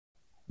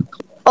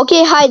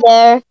Okay, hi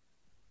there.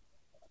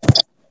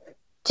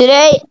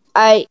 Today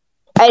I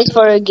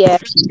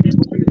forget.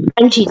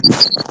 I'm cheating.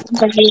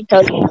 I'm gonna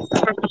tell you.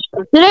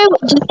 Today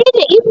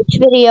the English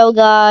video,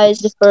 guys.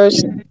 The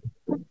first.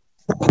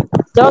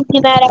 Don't be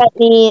mad at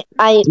me.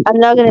 I'm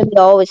not gonna be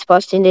always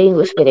posting the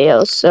English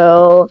videos.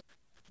 So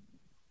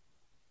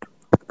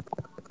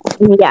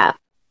yeah,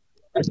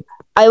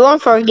 I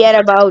won't forget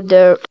about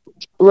the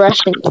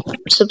Russian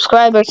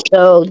subscribers.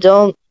 So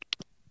don't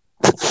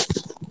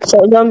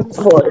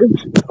worry.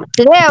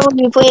 Today I will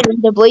be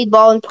playing the Blade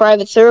Ball in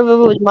private server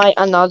with my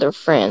another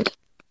friend.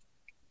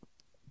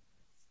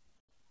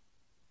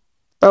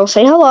 Bro,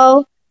 say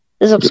hello.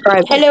 The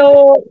subscriber.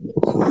 Hello.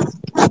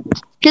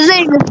 His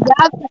name is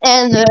Gab,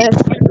 and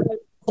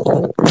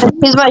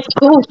he's my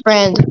school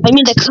friend. I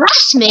mean, the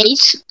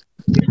classmate.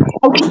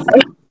 Okay.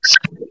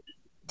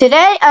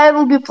 Today I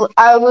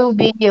will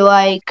be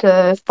like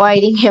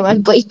fighting him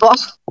at blade ball,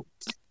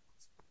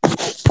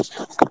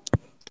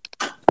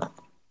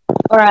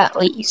 or at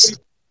least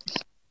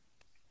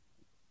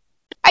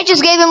I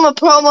just gave him a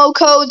promo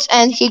code,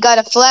 and he got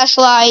a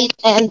flashlight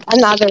and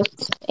another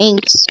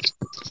things.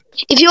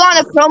 If you want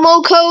a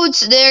promo codes,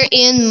 they're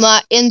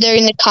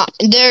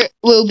there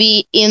will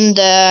be in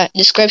the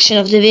description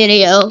of the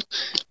video.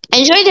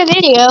 Enjoy the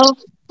video.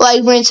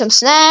 Like bring some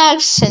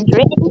snacks and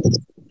drinks.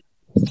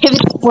 If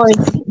it's more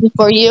interesting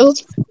for you.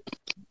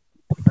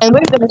 And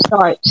we're gonna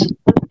start.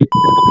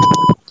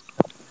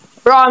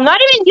 Bro, I'm not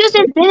even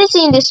using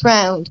Infinity in this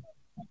round.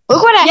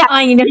 Look what I have.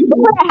 I know. Look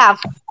what I have.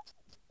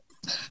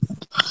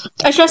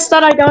 It's just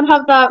that I don't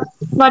have that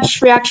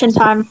much reaction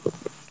time.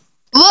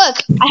 Look,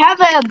 I have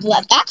a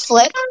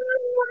backflip.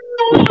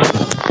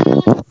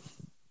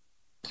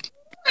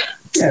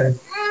 Yeah.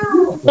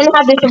 And I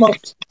have this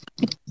emote.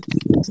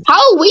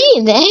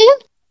 Halloween, man.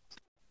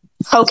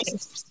 Okay.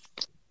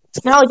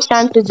 Now it's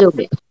time to do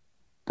it.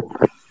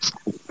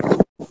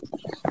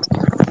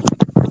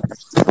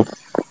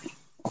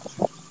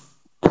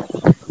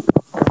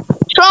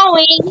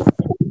 Throwing.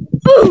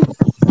 Oof.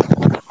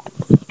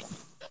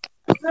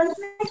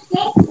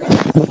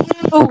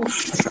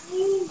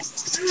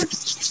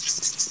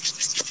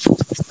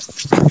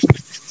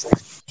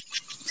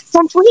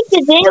 Complete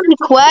the daily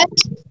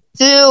quest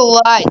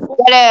to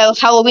get a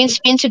Halloween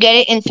spin to get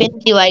it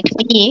Infinity like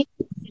me.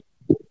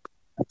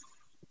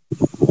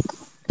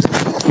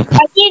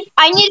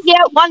 I need to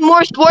get one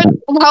more sport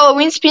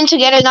Halloween spin to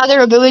get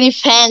another ability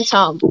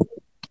Phantom.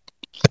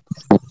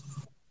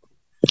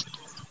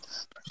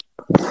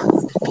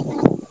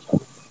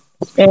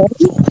 Okay.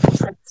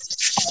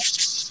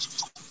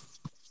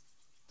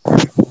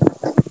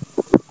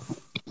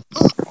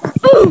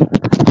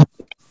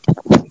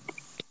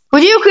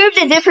 Would you equip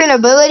the different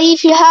ability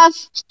if you have?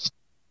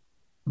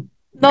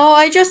 No,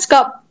 I just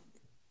got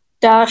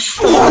dash.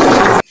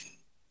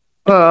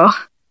 Oh,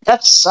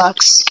 that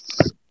sucks.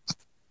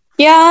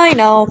 Yeah, I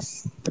know.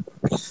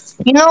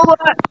 You know what?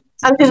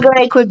 I'm just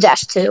gonna equip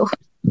Dash too.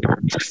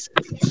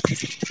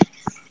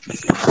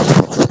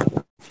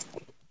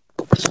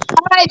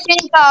 I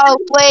think I'll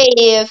play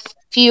a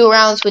few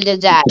rounds with the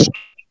Dash.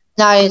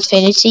 Not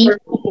Infinity.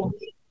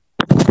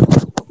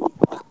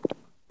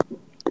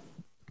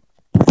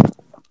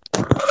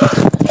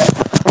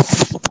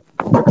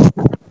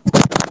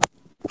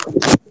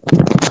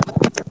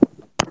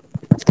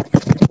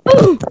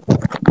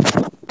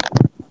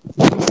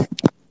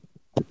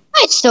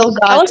 I still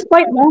got. That was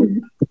quite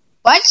long.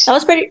 What? That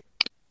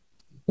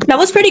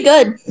was pretty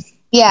good.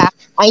 Yeah,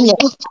 I know.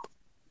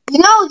 You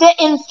know the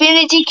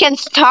Infinity can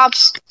stop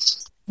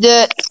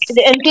the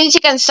Infinity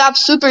can stop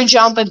super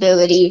jump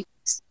ability.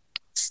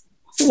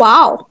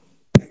 Wow.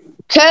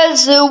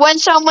 Cause when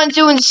someone's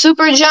doing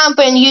super jump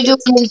and you do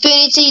an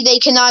Infinity, they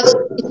cannot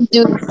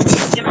do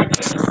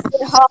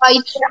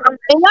height.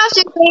 And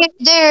after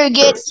they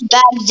get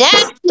back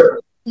down,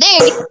 they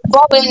get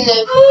bobbing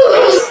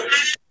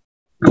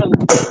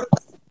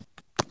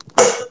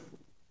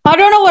I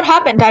don't know what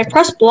happened. I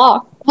pressed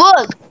block.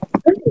 Look,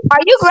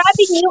 are you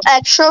grabbing new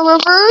extra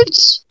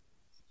reverts?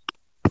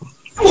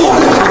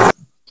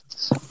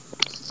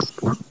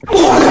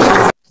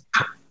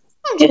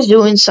 I'm just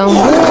doing some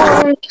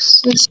work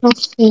and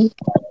something.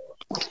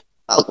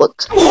 Oh,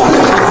 look.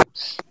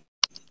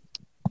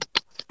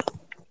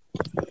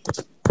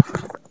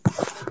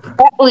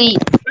 At least.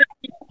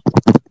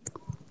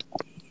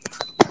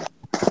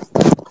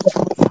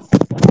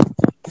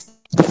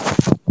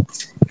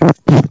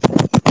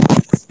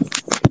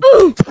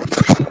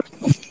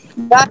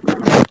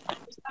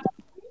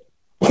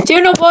 Do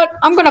you know what?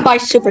 I'm gonna buy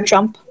super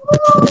jump.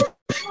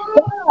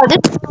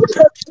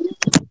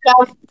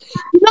 Yeah,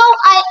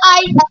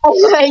 you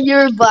know,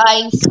 you're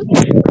buying.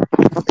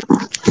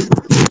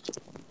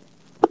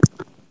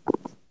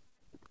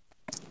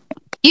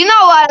 You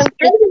know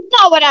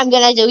what I'm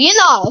gonna do. You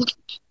know,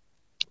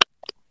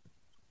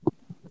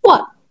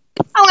 What?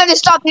 I'm gonna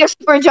stop your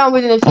super jump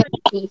with an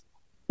Infinity.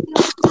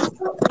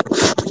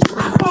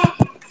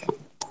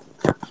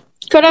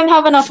 Couldn't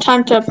have enough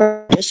time to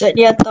purchase it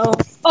yet, though.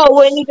 Oh,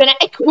 when you're gonna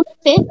equip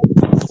it?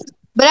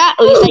 But at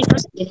least I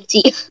got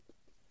Infinity.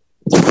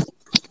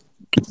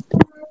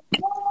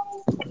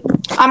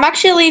 I'm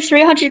actually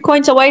 300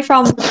 coins away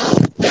from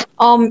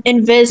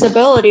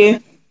invisibility.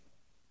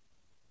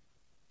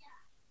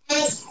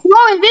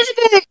 No,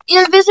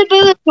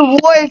 invisibility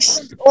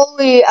works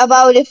only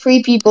about the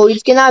 3 people.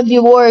 It cannot be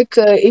work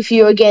if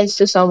you're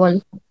against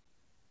someone.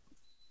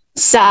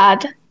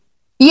 Sad.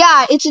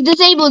 Yeah, it's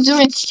disabled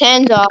during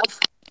standoff.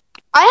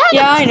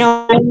 Yeah, I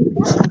know. I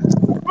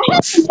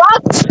had a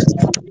lot of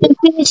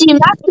infinity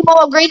maximum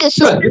upgraded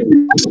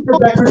super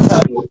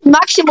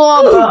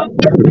maximum.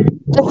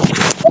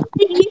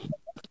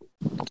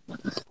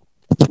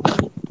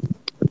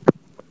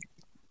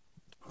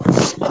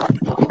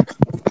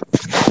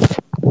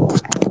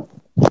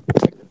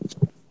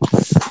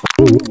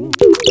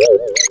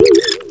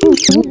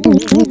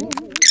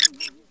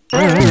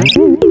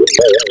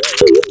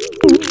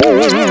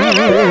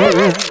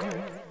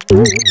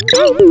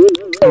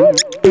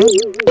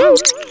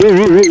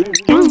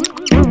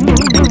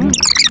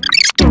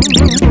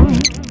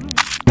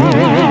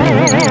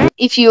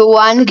 If you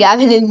want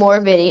Gavin in more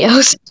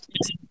videos.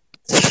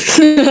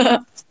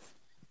 Well,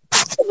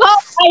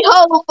 I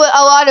hope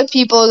a lot of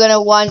people are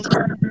gonna want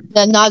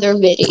another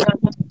video.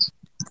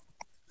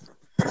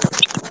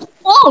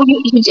 Oh,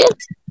 you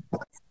just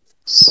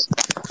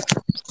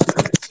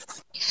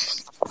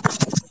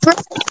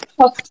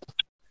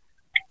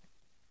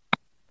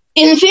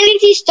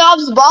Infinity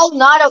stops ball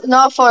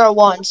not for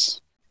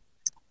once.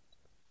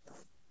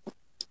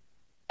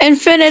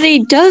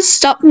 Infinity does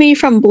stop me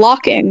from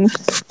blocking.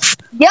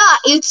 Yeah,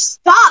 it's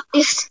not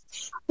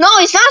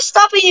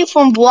stopping you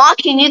from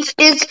blocking.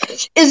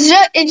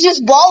 It's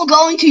just ball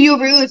going to you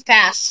really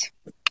fast.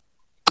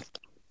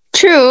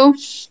 True.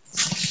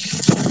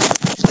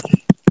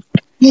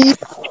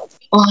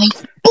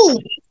 Ooh.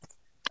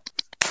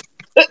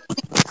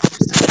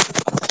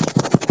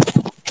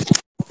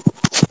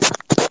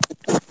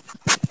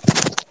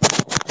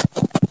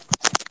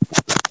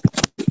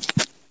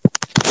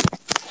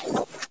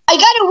 I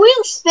got a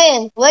wheel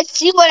spin. Let's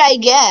see what I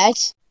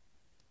get.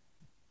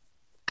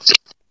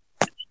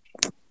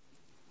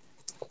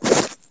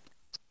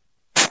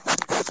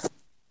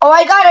 Oh,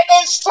 I got an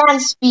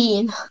instant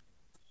spin.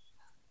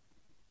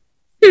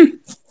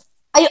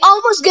 I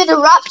almost get a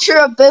rapture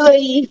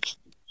ability.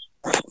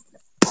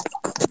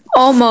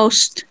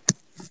 Almost.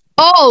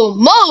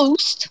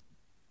 Almost.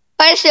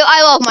 But still,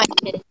 I love my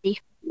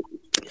infinity.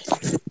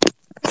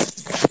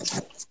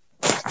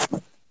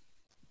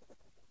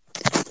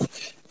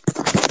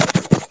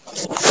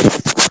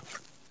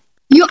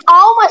 You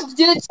almost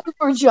did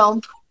super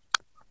jump.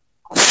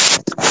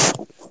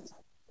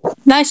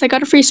 Nice, I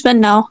got a free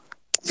spin now.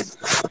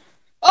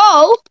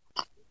 Oh.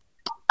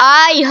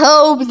 I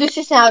hope this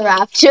is not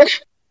rapture.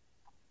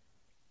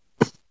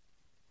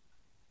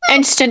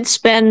 Instant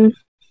spin.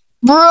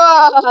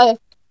 Bruh.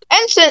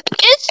 Instant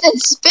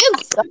spin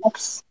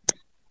sucks.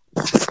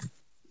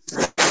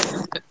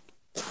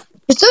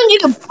 As soon as you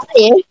can buy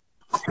it.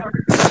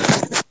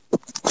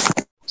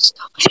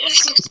 Stop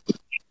it.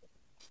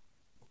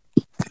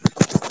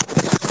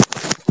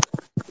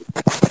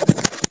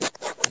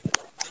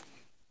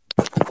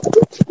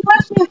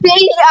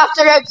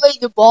 After I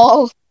played the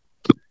ball.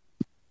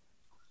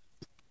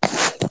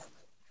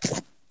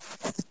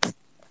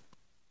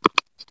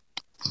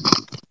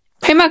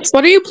 Hey Max,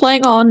 what are you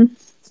playing on?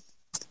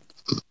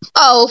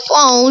 Oh,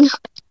 phone.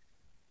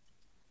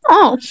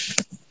 Oh.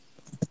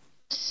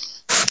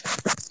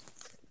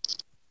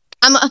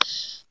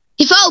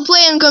 If I'll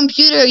play on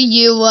computer,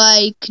 you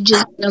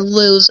just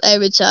lose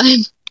every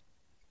time.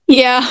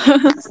 Yeah.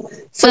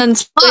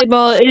 Since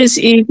playball is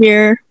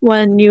easier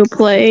when you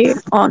play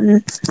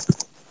on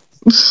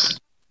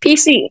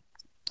PC.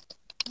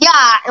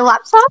 Yeah,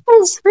 laptop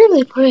is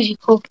really pretty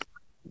cool.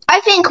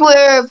 I think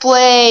we'll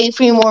play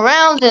 3 more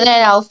rounds and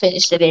then I'll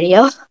finish the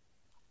video.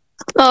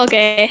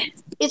 Okay.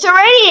 It's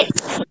already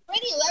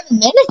 11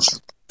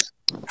 minutes.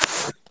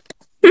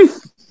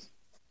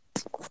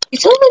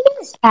 It's only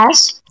minutes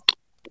past.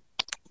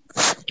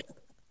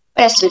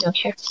 But I still don't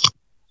care.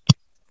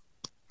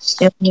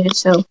 Still need it,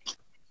 so.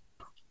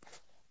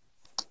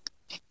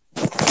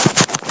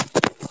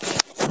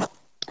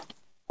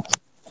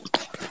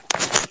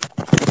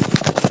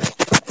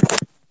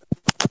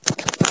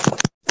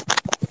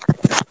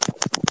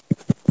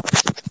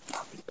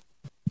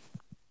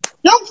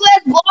 Don't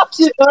plant block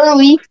too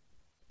early.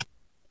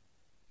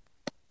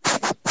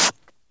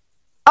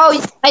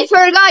 Oh, I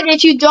forgot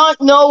that you don't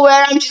know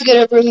where I'm just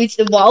gonna release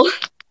the ball.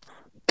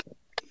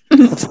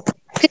 It's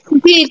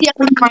completely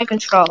under my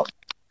control.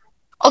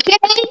 Okay?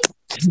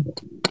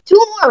 2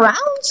 more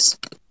rounds?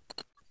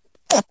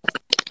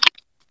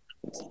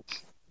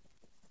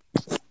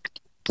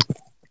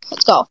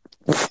 Let's go.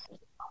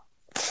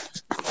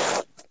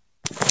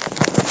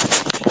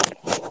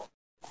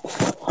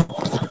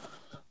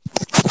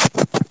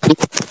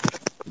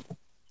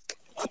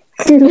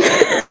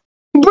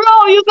 Bro,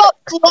 you got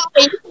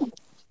flying.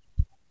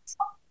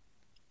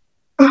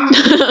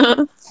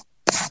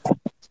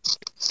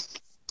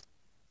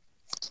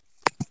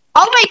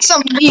 I'll make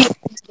some memes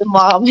in the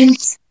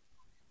moments.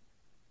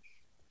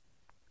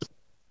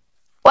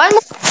 One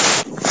more.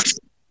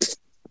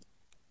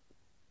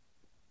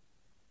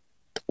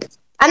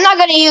 I'm not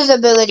gonna use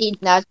ability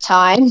that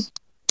time.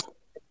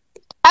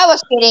 I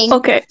was kidding.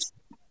 Okay.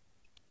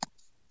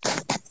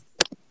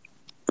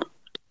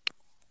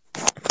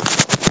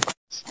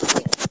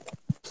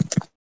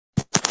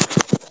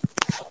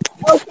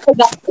 Okay,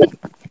 guys.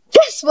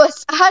 This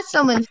was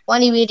awesome and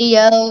funny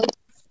video.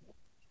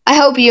 I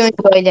hope you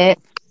enjoyed it.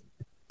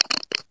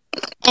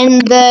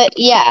 And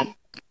yeah,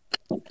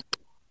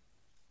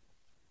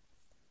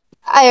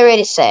 I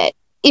already said,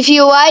 if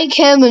you like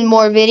him and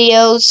more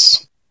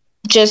videos,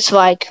 just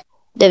like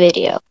the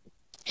video.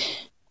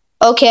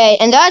 Okay,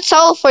 and that's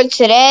all for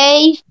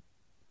today.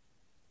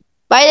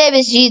 My name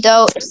is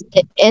Gito,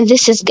 and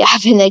this is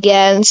Gavin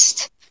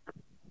against.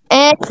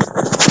 And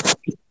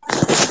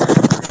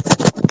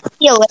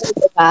see you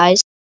later,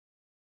 guys.